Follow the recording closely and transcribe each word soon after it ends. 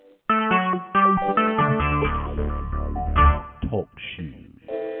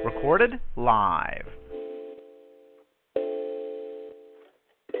recorded live.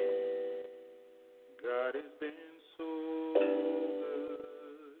 God has been so good.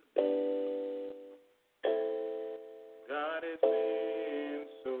 God has been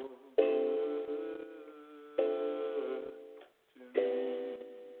so good to me.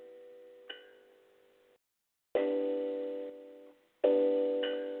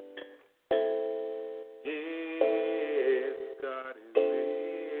 Yes, God has been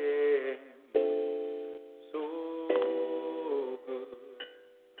so good.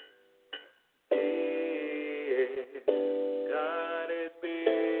 Yes,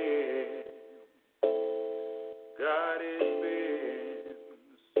 God has been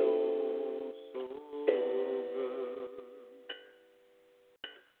so, so good.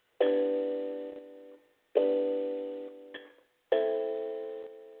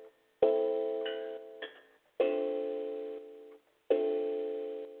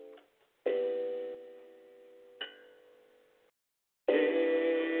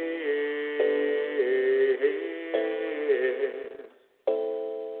 Yes,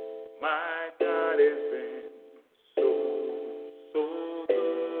 my God has been so, so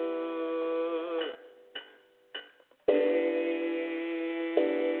good. Yes,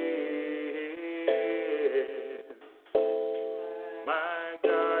 my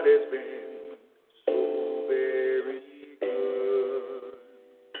God has been so very good.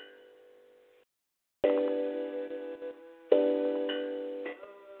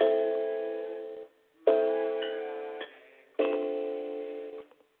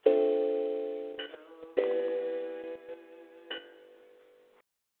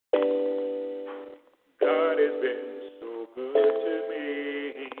 God has been so good to me,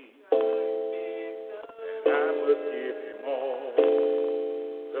 and I must give him all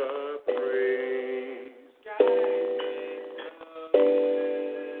the praise.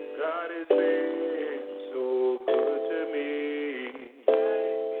 God has been so good to me,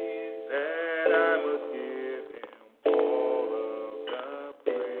 that I must give him all of the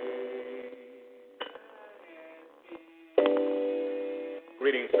praise.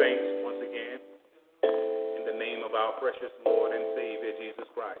 Greetings, saints, once again, in the name of our precious Lord and Savior, Jesus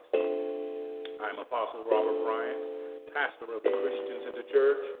Christ. I'm Apostle Robert Bryant, pastor of the Christians in the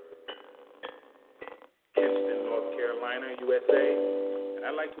Church, Kinston, North Carolina, USA, and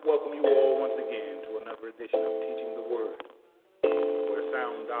I'd like to welcome you all once again to another edition of Teaching the Word, where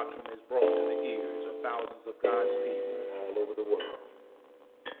sound doctrine is brought to the ears of thousands of God's people all over the world.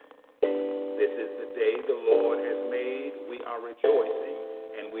 This is the day the Lord has made. We are rejoicing,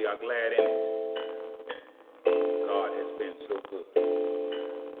 and we are glad in it. God has been so good.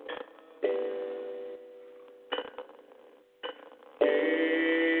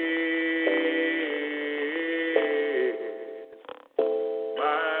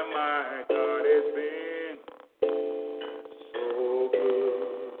 My God has been so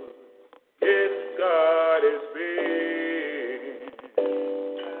good. Yes, God has been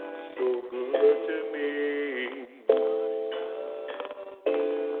so good to me.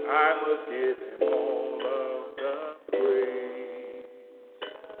 I must give him all of the praise.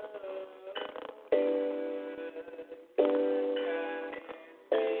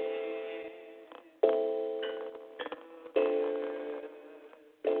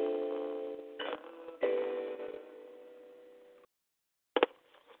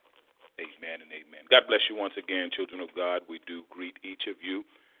 Amen and amen. God bless you once again, children of God. We do greet each of you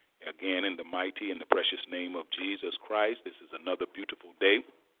again in the mighty and the precious name of Jesus Christ. This is another beautiful day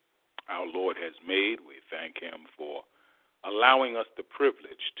our Lord has made. We thank him for allowing us the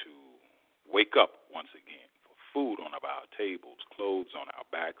privilege to wake up once again, for food on our tables, clothes on our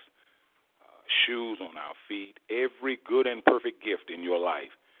backs, shoes on our feet. Every good and perfect gift in your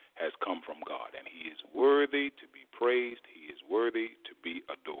life has come from God, and he is worthy to be praised. He is worthy to be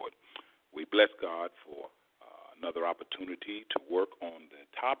adored. We bless God for another opportunity to work on the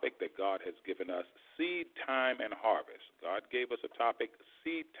topic that God has given us, seed time and harvest. God gave us a topic,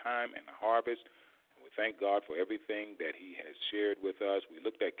 seed time and harvest, and we thank God for everything that he has shared with us. We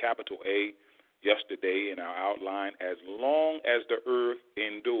looked at capital A yesterday in our outline, as long as the earth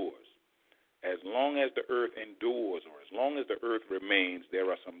endures. As long as the earth endures, or as long as the earth remains,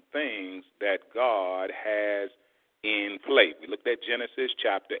 there are some things that God has in play. We looked at Genesis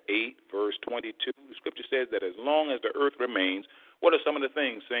chapter 8, verse 22. The scripture says that as long as the earth remains, what are some of the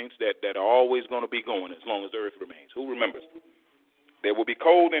things, saints, that are always going to be going as long as the earth remains? Who remembers? There will be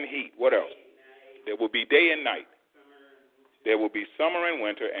cold and heat. What else? There will be day and night. There will be summer and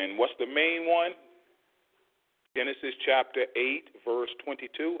winter. And what's the main one? Genesis chapter 8, verse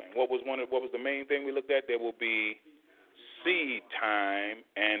 22. And what was the main thing we looked at? There will be seed time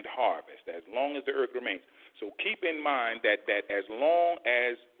and harvest, as long as the earth remains. So keep in mind that as long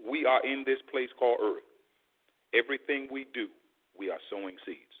as we are in this place called earth, everything we do, we are sowing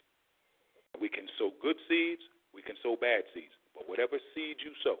seeds. We can sow good seeds, we can sow bad seeds, but whatever seed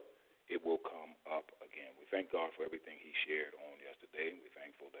you sow, it will come up again. We thank God for everything he shared on yesterday. We're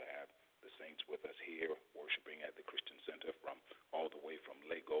thankful to have the saints with us here worshiping at the Christian Center from all the way from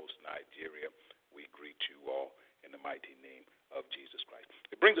Lagos, Nigeria. We greet you all in the mighty name of Jesus Christ.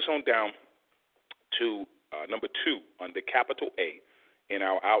 It brings us on down to number 2 under capital A in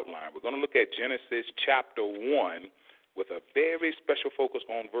our outline. We're going to look at Genesis chapter 1 with a very special focus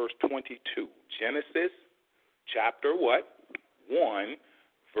on verse 22. Genesis chapter what? 1,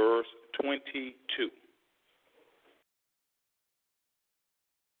 verse 22.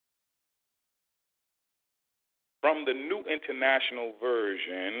 From the New International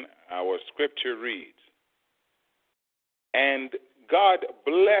Version, our scripture reads, "And God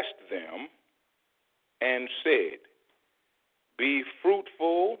blessed them and said, Be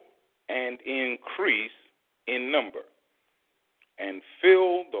fruitful and increase in number, and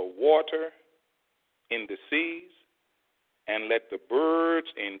fill the water in the seas, and let the birds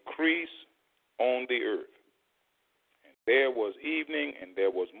increase on the earth. And there was evening and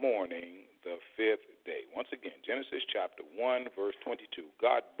there was morning the 5th day." Once again, Genesis chapter 1, verse 22.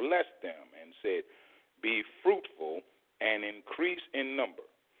 God blessed them and said, "Be fruitful and increase in number,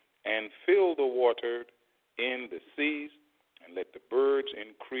 and fill the water in the seas, and let the birds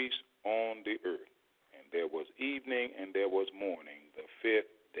increase on the earth. And there was evening and there was morning the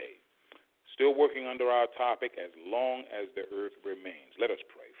 5th day." Still working under our topic, as long as the earth remains. Let us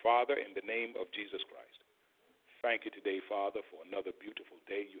pray. Father, in the name of Jesus Christ, thank you today, Father, for another beautiful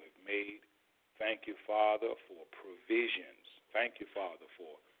day you have made. Thank you, Father, for provisions. Thank you, Father,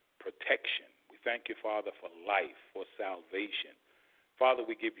 for protection. We thank you, Father, for life, for salvation. Father,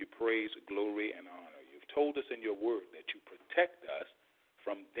 we give you praise, glory, and honor. You've told us in your word that you protect us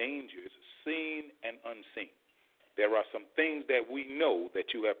from dangers seen and unseen. There are some things that we know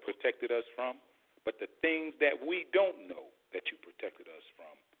that you have protected us from, but the things that we don't know that you protected us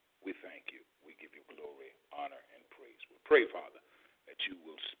from, we thank you. We give you glory, honor, and praise. We pray, Father, that you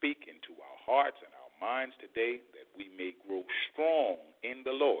will speak into our hearts and our minds today, that we may grow strong in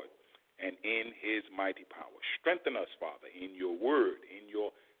the Lord and in his mighty power. Strengthen us, Father, in your word, in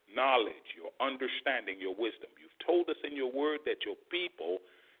your knowledge, your understanding, your wisdom. You've told us in your word that your people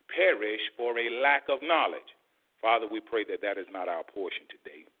perish for a lack of knowledge. Father, we pray that that is not our portion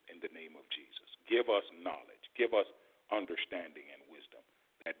today in the name of Jesus. Give us knowledge. Give us understanding and wisdom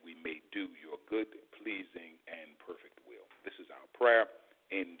that we may do your good, pleasing, and perfect will. This is our prayer.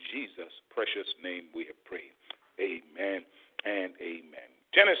 In Jesus' precious name we have prayed. Amen and amen.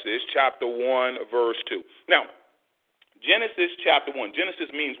 Genesis chapter 1, verse 2. Now, Genesis chapter 1. Genesis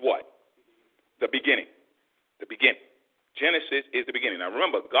means what? The beginning. The beginning. Genesis is the beginning. Now,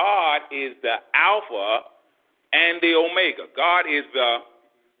 remember, God is the Alpha and the Omega. God is the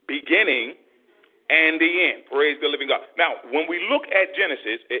beginning and the end. Praise the living God. Now, when we look at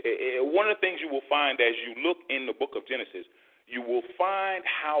Genesis, one of the things you will find as you look in the book of Genesis, you will find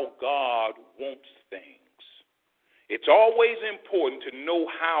how God wants things. It's always important to know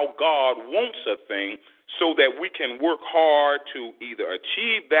how God wants a thing so that we can work hard to either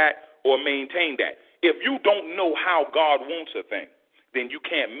achieve that or maintain that. If you don't know how God wants a thing, then you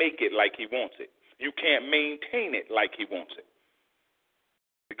can't make it like he wants it. You can't maintain it like he wants it.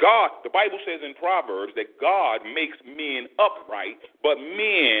 God, the Bible says in Proverbs that God makes men upright, but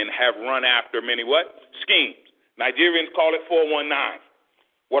men have run after many what? Schemes. Nigerians call it 419.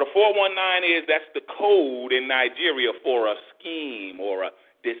 What a 419 is, that's the code in Nigeria for a scheme or a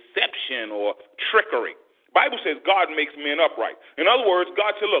deception or trickery. The Bible says God makes men upright. In other words,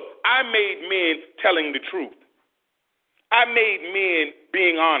 God said, look, I made men telling the truth. I made men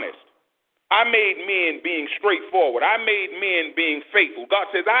being honest. I made men being straightforward. I made men being faithful. God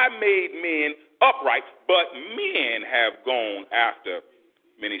says, I made men upright, but men have gone after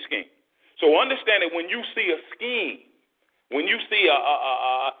many schemes. So understand that when you see a scheme, when you see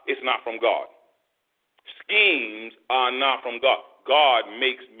it's not from God. Schemes are not from God. God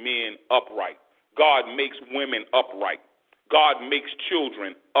makes men upright. God makes women upright. God makes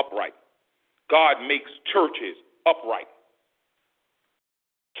children upright. God makes churches upright.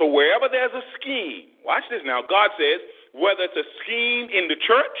 So wherever there's a scheme, watch this now, God says, whether it's a scheme in the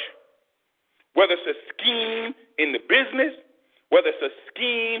church, whether it's a scheme in the business, whether it's a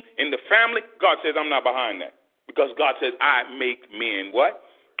scheme in the family, God says, I'm not behind that. Because God says, I make men what?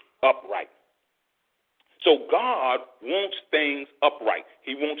 Upright. So God wants things upright.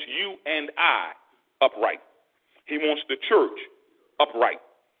 He wants you and I upright. He wants the church upright.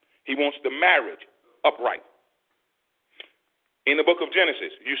 He wants the marriage upright. In the book of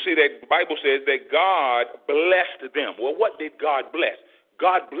Genesis, you see that the Bible says that God blessed them. Well, what did God bless?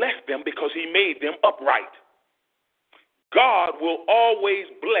 God blessed them because he made them upright. God will always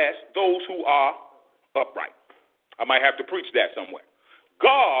bless those who are upright. I might have to preach that somewhere.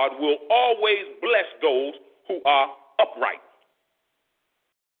 God will always bless those who are upright.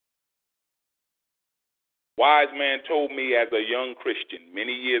 Wise man told me as a young Christian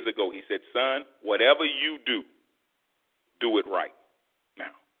many years ago, he said, son, whatever you do, do it right.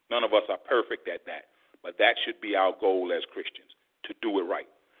 Now, none of us are perfect at that, but that should be our goal as Christians, to do it right.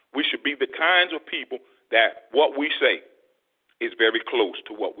 We should be the kinds of people that what we say is very close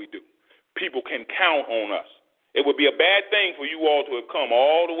to what we do. People can count on us. It would be a bad thing for you all to have come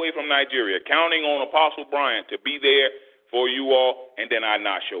all the way from Nigeria, counting on Apostle Bryant to be there for you all, and then I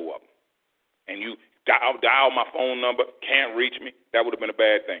not show up. And you dial my phone number, can't reach me. That would have been a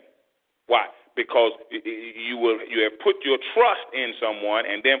bad thing. Why? Because you have put your trust in someone,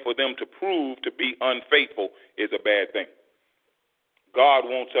 and then for them to prove to be unfaithful is a bad thing. God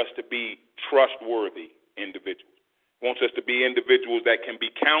wants us to be trustworthy individuals. Wants us to be individuals that can be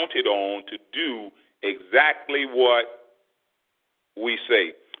counted on to do exactly what we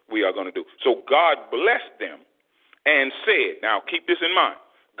say we are going to do. So God blessed them and said, now keep this in mind,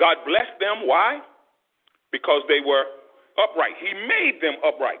 God blessed them. Why? Because they were upright. He made them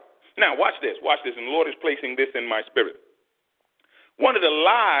upright. Now, watch this, and the Lord is placing this in my spirit. One of the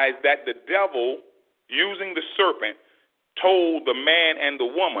lies that the devil, using the serpent, told the man and the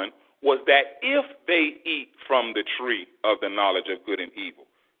woman was that if they eat from the tree of the knowledge of good and evil,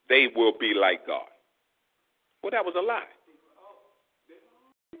 they will be like God. Well, that was a lie.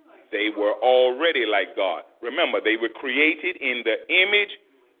 They were already like God. Remember, they were created in the image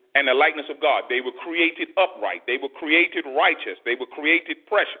and the likeness of God. They were created upright. They were created righteous. They were created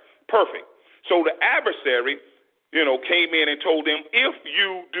perfect. So the adversary, came in and told them, if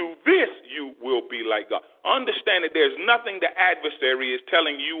you do this, you will be like God. Understand that there's nothing the adversary is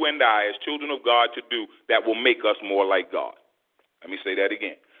telling you and I as children of God to do that will make us more like God. Let me say that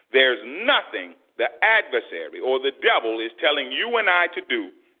again. There's nothing the adversary or the devil is telling you and I to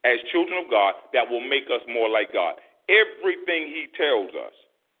do as children of God that will make us more like God. Everything he tells us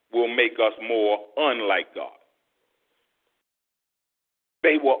will make us more unlike God.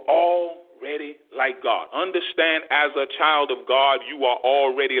 They were already like God. Understand, as a child of God, you are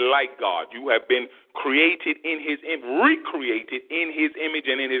already like God. You have been created in his recreated in his image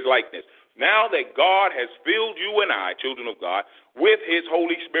and in his likeness. Now that God has filled you and I, children of God, with his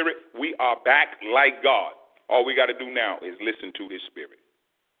Holy Spirit, we are back like God. All we got to do now is listen to his Spirit.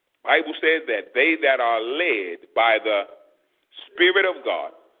 The Bible says that they that are led by the Spirit of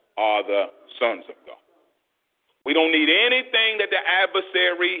God are the sons of God. We don't need anything that the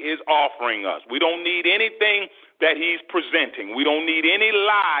adversary is offering us. We don't need anything that he's presenting. We don't need any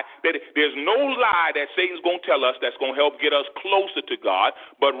lie. There's no lie that Satan's going to tell us that's going to help get us closer to God,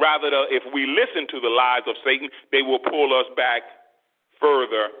 but rather if we listen to the lies of Satan, they will pull us back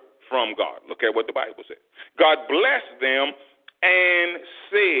further from God. Look at what the Bible says. God blessed them and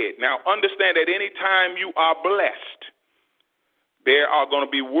said, now understand that any time you are blessed, there are going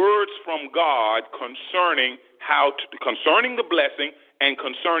to be words from God concerning the blessing and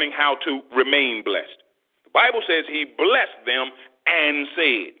concerning how to remain blessed. The Bible says he blessed them and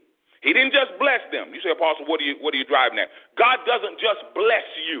said. He didn't just bless them. You say, Apostle, what are you driving at? God doesn't just bless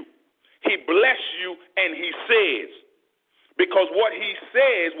you. He bless you and he says. Because what he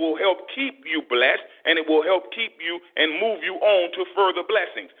says will help keep you blessed, and it will help keep you and move you on to further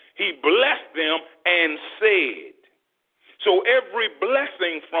blessings. He blessed them and said. So every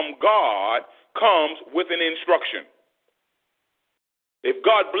blessing from God comes with an instruction. If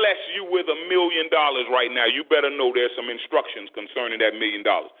God bless you with $1 million right now, you better know there's some instructions concerning that $1 million.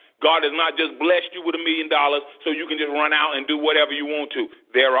 God has not just blessed you with $1 million so you can just run out and do whatever you want to.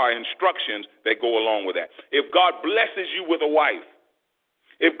 There are instructions that go along with that. If God blesses you with a wife,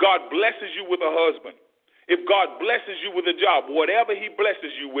 if God blesses you with a husband, if God blesses you with a job, whatever he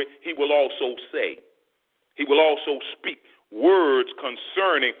blesses you with, he will also say. He will also speak words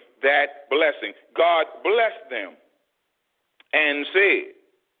concerning that blessing. God blessed them and said,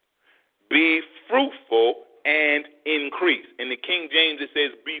 be fruitful and increase. In the King James, it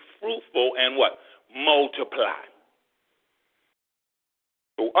says, be fruitful and what? Multiply.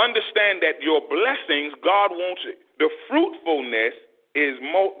 So understand that your blessings, God wants it. The fruitfulness is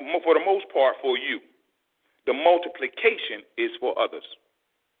for the most part for you. The multiplication is for others.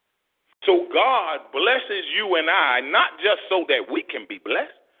 So God blesses you and I, not just so that we can be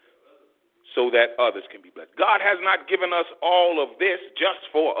blessed, so that others can be blessed. God has not given us all of this just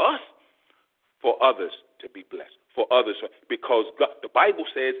for us, for others to be blessed, for others, because God, the Bible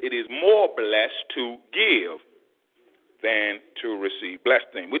says it is more blessed to give than to receive. Bless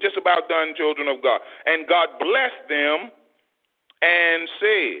them. We're just about done, children of God. And God blessed them and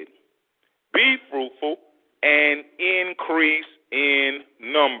said, be fruitful and increase in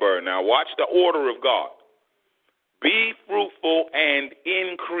number. Now watch the order of God. Be fruitful and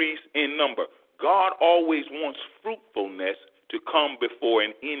increase in number. God always wants fruitfulness to come before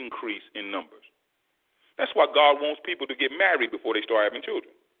an increase in numbers. That's why God wants people to get married before they start having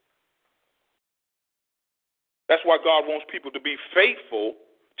children. That's why God wants people to be faithful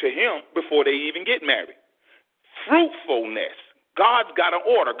to him before they even get married. Fruitfulness. God's got an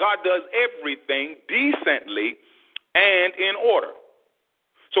order. God does everything decently and in order.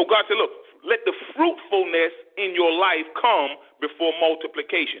 So God said, look, let the fruitfulness in your life come before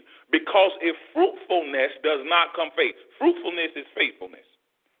multiplication. Because if fruitfulness does not come faith, fruitfulness is faithfulness.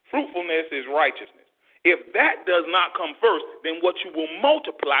 Fruitfulness is righteousness. If that does not come first, then what you will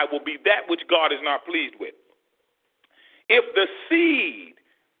multiply will be that which God is not pleased with. If the seed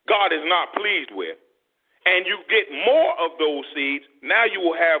God is not pleased with, and you get more of those seeds, now you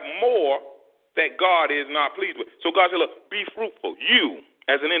will have more that God is not pleased with. So God said, look, be fruitful. You,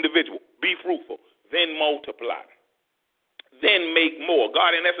 as an individual, be fruitful. Then multiply. Then make more.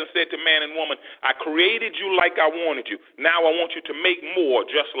 God, in essence, said to man and woman, I created you like I wanted you. Now I want you to make more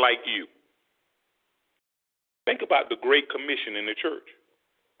just like you. Think about the Great Commission in the church.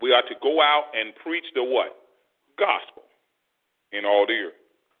 We are to go out and preach the what? Gospel in all the earth.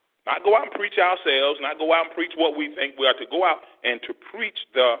 Not go out and preach ourselves, not go out and preach what we think. We are to go out and to preach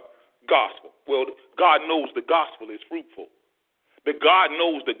the gospel. Well, God knows the gospel is fruitful. That God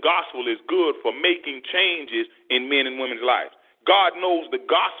knows the gospel is good for making changes in men and women's lives. God knows the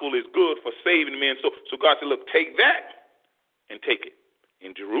gospel is good for saving men. So God said, look, take that and take it.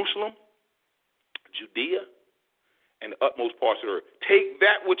 In Jerusalem, Judea, and the utmost parts of the earth. Take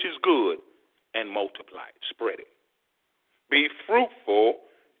that which is good and multiply it. Spread it. Be fruitful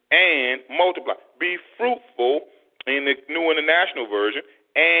and multiply. Be fruitful in the New International Version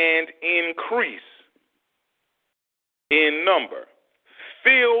and increase in number.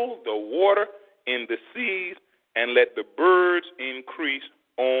 Fill the water in the seas and let the birds increase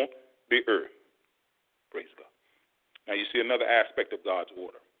on the earth. Praise God. Now you see another aspect of God's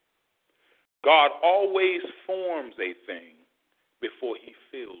order. God always forms a thing before he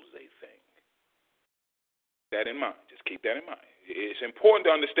fills a thing. Keep that in mind. Just keep that in mind. It's important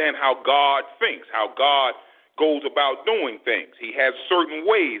to understand how God thinks, how God goes about doing things. He has certain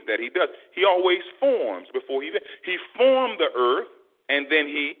ways that he does. He always forms before he formed the earth, and then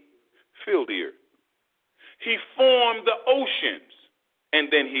he filled the earth. He formed the oceans, and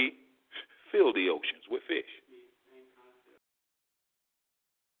then he filled the oceans with fish.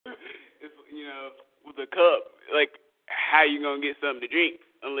 It's, with a cup, like, how you going to get something to drink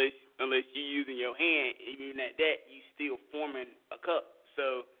unless you using your hand, even at that, you still forming a cup.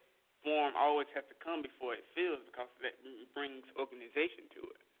 So form always has to come before it fills, because that brings organization to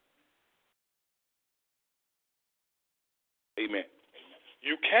it. Amen.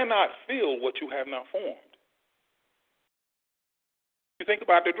 You cannot fill what you have not formed. You think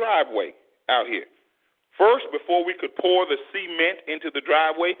about the driveway out here. First, before we could pour the cement into the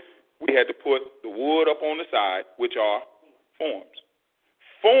driveway, we had to put the wood up on the side, which are forms.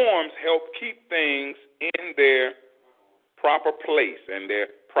 Forms help keep things in their proper place and their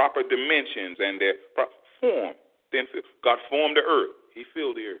proper dimensions and their form. Then God formed the earth. He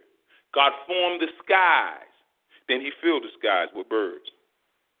filled the earth. God formed the skies. Then he filled the skies with birds.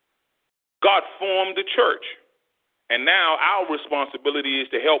 God formed the church. And now our responsibility is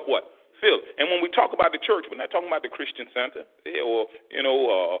to help what? Fill. And when we talk about the church, we're not talking about the Christian Center or,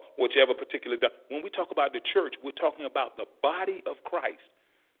 whichever particular. When we talk about the church, we're talking about the body of Christ,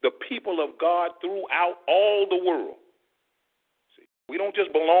 the people of God throughout all the world. See, we don't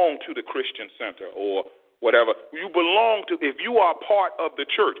just belong to the Christian Center or whatever. You belong to, if you are part of the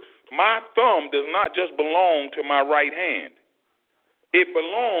church, my thumb does not just belong to my right hand. It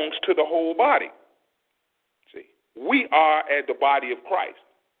belongs to the whole body. See, we are at the body of Christ.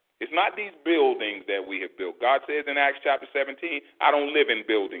 It's not these buildings that we have built. God says in Acts chapter 17, I don't live in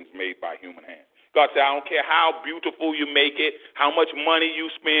buildings made by human hands. God said, I don't care how beautiful you make it, how much money you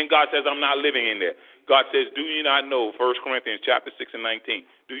spend. God says, I'm not living in there. God says, do you not know, 1 Corinthians chapter 6 and 19,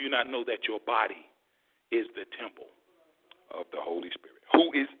 do you not know that your body is the temple of the Holy Spirit,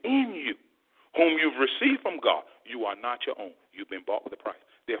 who is in you, whom you've received from God? You are not your own. You've been bought with a price.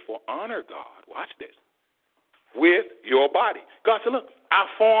 Therefore, honor God. Watch this. With your body. God said, look, I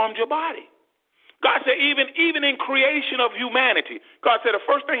formed your body. God said even in creation of humanity, God said the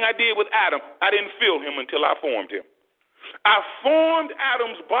first thing I did with Adam, I didn't fill him until I formed him. I formed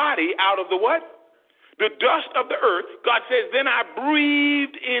Adam's body out of the what? The dust of the earth. God says, then I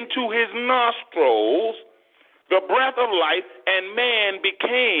breathed into his nostrils the breath of life, and man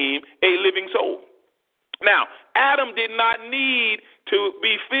became a living soul. Now, Adam did not need to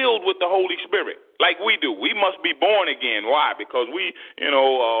be filled with the Holy Spirit like we do. We must be born again. Why? Because we,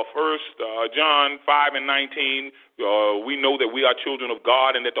 First John 5 and 19, we know that we are children of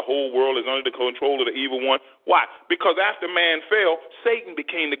God and that the whole world is under the control of the evil one. Why? Because after man fell, Satan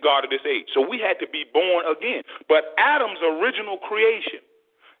became the god of this age. So we had to be born again. But Adam's original creation,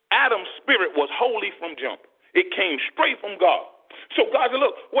 Adam's spirit was holy from jump. It came straight from God. So God said,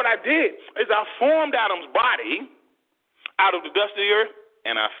 look, what I did is I formed Adam's body out of the dust of the earth,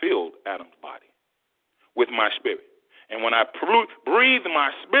 and I filled Adam's body with my spirit. And when I breathed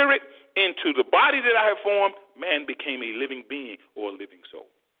my spirit into the body that I had formed, man became a living being or a living soul.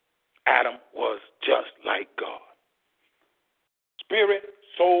 Adam was just like God. Spirit,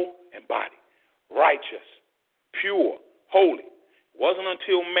 soul, and body. Righteous, pure, holy. It wasn't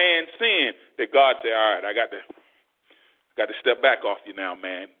until man sinned that God said, all right, I got to step back off you now,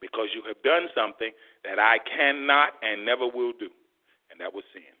 man, because you have done something that I cannot and never will do, and that was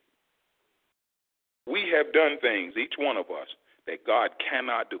sin. We have done things, each one of us, that God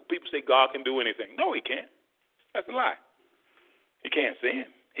cannot do. People say God can do anything. No, he can't. That's a lie. He can't sin.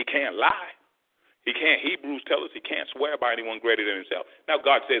 He can't lie. He can't. Hebrews tell us he can't swear by anyone greater than himself. Now,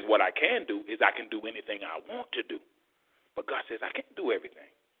 God says what I can do is I can do anything I want to do. But God says I can't do everything.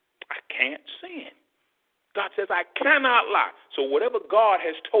 I can't sin. God says I cannot lie. So whatever God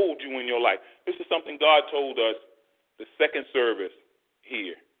has told you in your life, this is something God told us the second service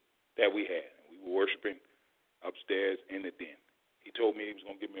here that we had. We were worshiping upstairs in the den. He told me he was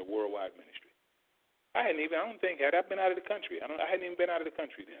going to give me a worldwide ministry. I hadn't been out of the country. I hadn't even been out of the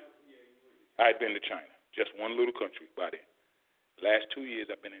country then. I had been to China, just one little country by then. Last 2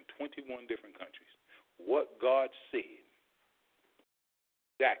 years, I've been in 21 different countries. What God said,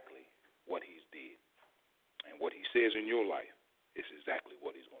 exactly what he's did. And what he says in your life is exactly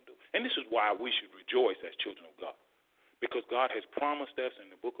what he's going to do. And this is why we should rejoice as children of God. Because God has promised us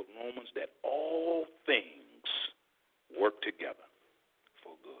in the book of Romans that all things work together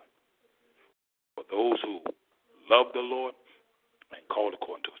for good. For those who love the Lord and called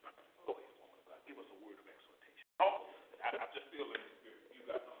according to his purpose. Go ahead, woman of God. Give us a word of exhortation. I just feel in the spirit. You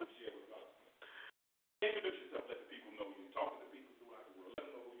got something to share with God. Introduce yourself. Let the people know you. Talk to the people throughout the world. Let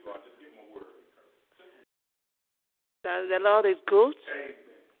them know who you are. Just give them a word of encouragement. The Lord is good.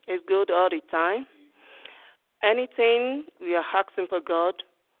 It's good all the time. Anything we are asking for God,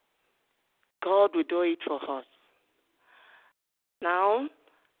 God will do it for us. Now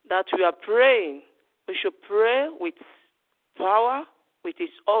that we are praying, we should pray with power, with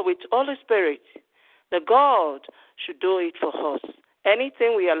Holy Spirit. The God should do it for us.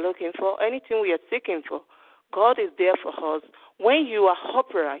 Anything we are looking for, anything we are seeking for, God is there for us. When you are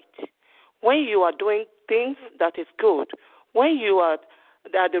upright, when you are doing things that is good, when you are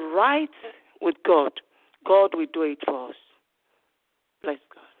at the right with God, God will do it for us. Bless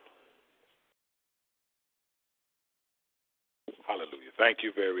God. Hallelujah. Thank you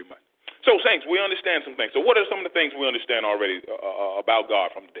very much. So, saints, we understand some things. So what are some of the things we understand already about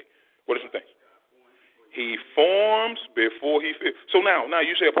God from today? What are some things? He forms before he fills. So now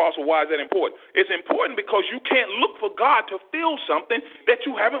you say, Apostle, why is that important? It's important because you can't look for God to fill something that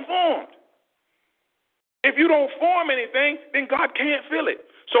you haven't formed. If you don't form anything, then God can't fill it.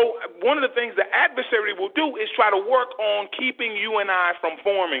 So one of the things the adversary will do is try to work on keeping you and I from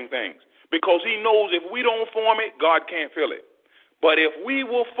forming things, because he knows if we don't form it, God can't fill it. But if we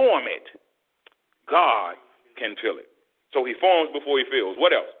will form it, God can fill it. So he forms before he fills.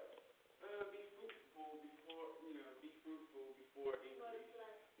 What else?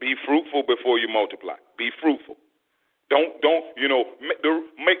 Be fruitful before you multiply. Be fruitful. Don't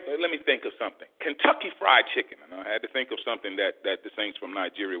let me think of something. Kentucky Fried Chicken. And I had to think of something that the saints from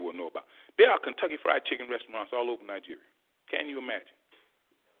Nigeria will know about. There are Kentucky Fried Chicken restaurants all over Nigeria. Can you imagine?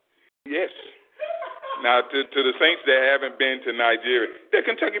 Yes. Now, to the saints that haven't been to Nigeria, there are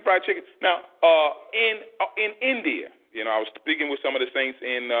Kentucky Fried Chicken. Now, in India, I was speaking with some of the saints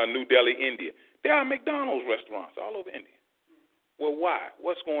in New Delhi, India. There are McDonald's restaurants all over India. Well, why?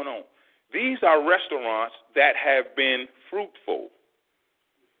 What's going on? These are restaurants that have been fruitful.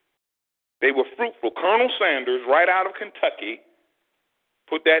 They were fruitful. Colonel Sanders, right out of Kentucky,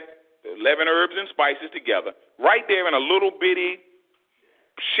 put that 11 herbs and spices together right there in a little bitty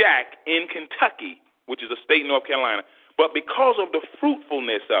shack in Kentucky, which is a state in North Carolina, But because of the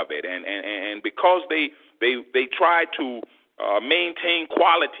fruitfulness of it, and because they try to maintain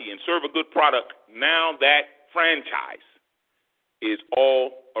quality and serve a good product, now that franchise is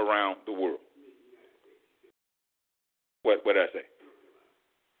all around the world. What did I say?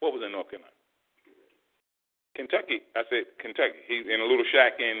 What was in North Carolina? Kentucky. I said Kentucky. He's in a little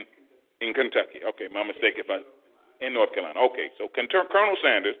shack in Kentucky. Okay, my mistake in North Carolina. Okay, so Colonel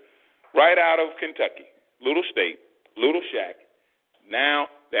Sanders, right out of Kentucky, little state, little shack. Now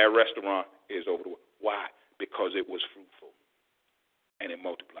that restaurant is over the world. Why? Because it was fruitful and it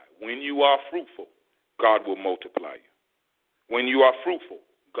multiplied. When you are fruitful, God will multiply you. When you are fruitful,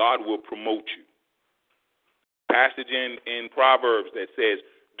 God will promote you. Passage in Proverbs that says,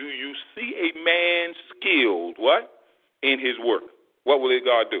 do you see a man skilled, what? In his work. What will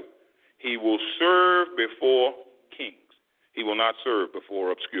God do? He will serve before kings. He will not serve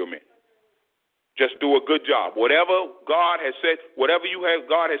before obscure men. Just do a good job. Whatever God has said, whatever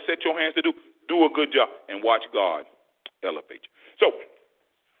God has set your hands to do, do a good job and watch God elevate you. So,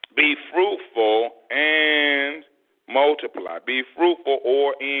 be fruitful and multiply. Be fruitful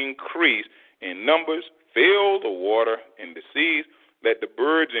or increase in numbers. Fill the water in the seas. Let the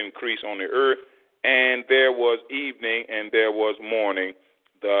birds increase on the earth. And there was evening and there was morning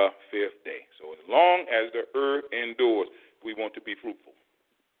the fifth day. So as long as the earth endures, we want to be fruitful.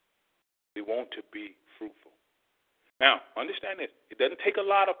 We want to be fruitful. Now, understand this. It doesn't take a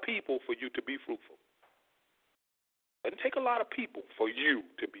lot of people for you to be fruitful. It doesn't take a lot of people for you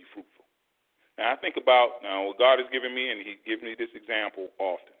to be fruitful. Now, I think about what God has given me, and He gives me this example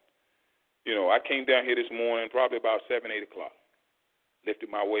often. You know, I came down here this morning probably about 7, 8 o'clock. Lifted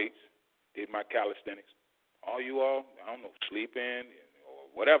my weights, did my calisthenics. All you all, I don't know, sleeping or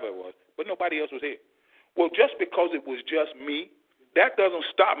whatever it was, but nobody else was here. Well, just because it was just me, that doesn't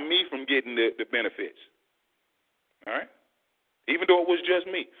stop me from getting the benefits. All right? Even though it was just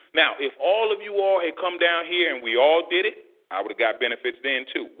me. Now, if all of you all had come down here and we all did it, I would have got benefits then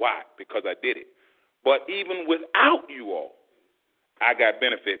too. Why? Because I did it. But even without you all, I got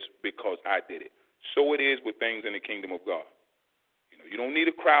benefits because I did it. So it is with things in the kingdom of God. You don't need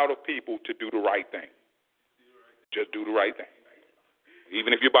a crowd of people to do the right thing. Just do the right thing.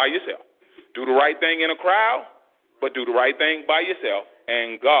 Even if you're by yourself. Do the right thing in a crowd, but do the right thing by yourself,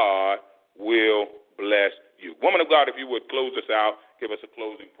 and God will bless you. Woman of God, if you would close us out, give us a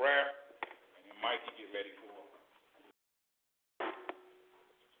closing prayer, and Mikey, get ready for it.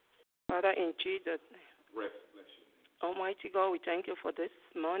 Father, in Jesus' name. Bless you. Almighty God, we thank you for this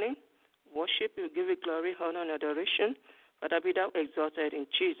morning. Worship you, give you glory, honor, and adoration. Father, be thou exalted in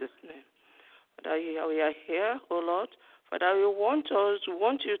Jesus' name. Father, we are here, O Lord. Father, we want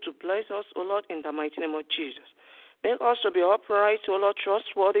you to bless us, O Lord, in the mighty name of Jesus. Make us to be upright, O Lord,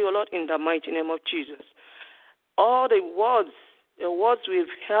 trustworthy, O Lord, in the mighty name of Jesus. All the words we've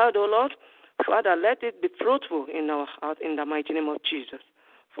heard, O Lord, Father, let it be fruitful in our heart, in the mighty name of Jesus.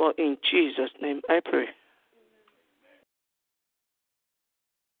 For in Jesus' name I pray.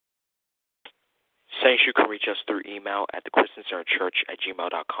 Saints, you can reach us through email at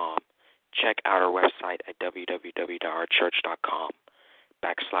thechristiancenterchurch@gmail.com. Check out our website at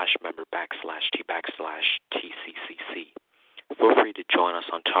www.ourchurch.com/member/T/TCCC. Feel free to join us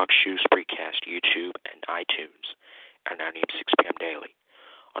on TalkShoe, Spreecast, YouTube, and iTunes at 9 a.m. 6 p.m. daily.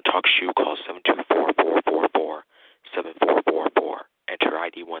 On TalkShoe, call 724-444-7444. Enter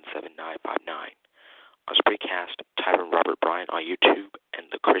ID 17959. On Spreecast, type in Robert Bryant on YouTube and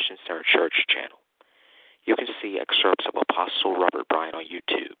the Christian Center Church channel. You can see excerpts of Apostle Robert Bryant on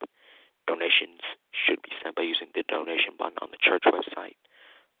YouTube. Donations should be sent by using the donation button on the church website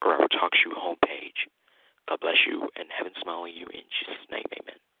or our TalkShoe homepage. God bless you, and heaven smile on you in Jesus' name.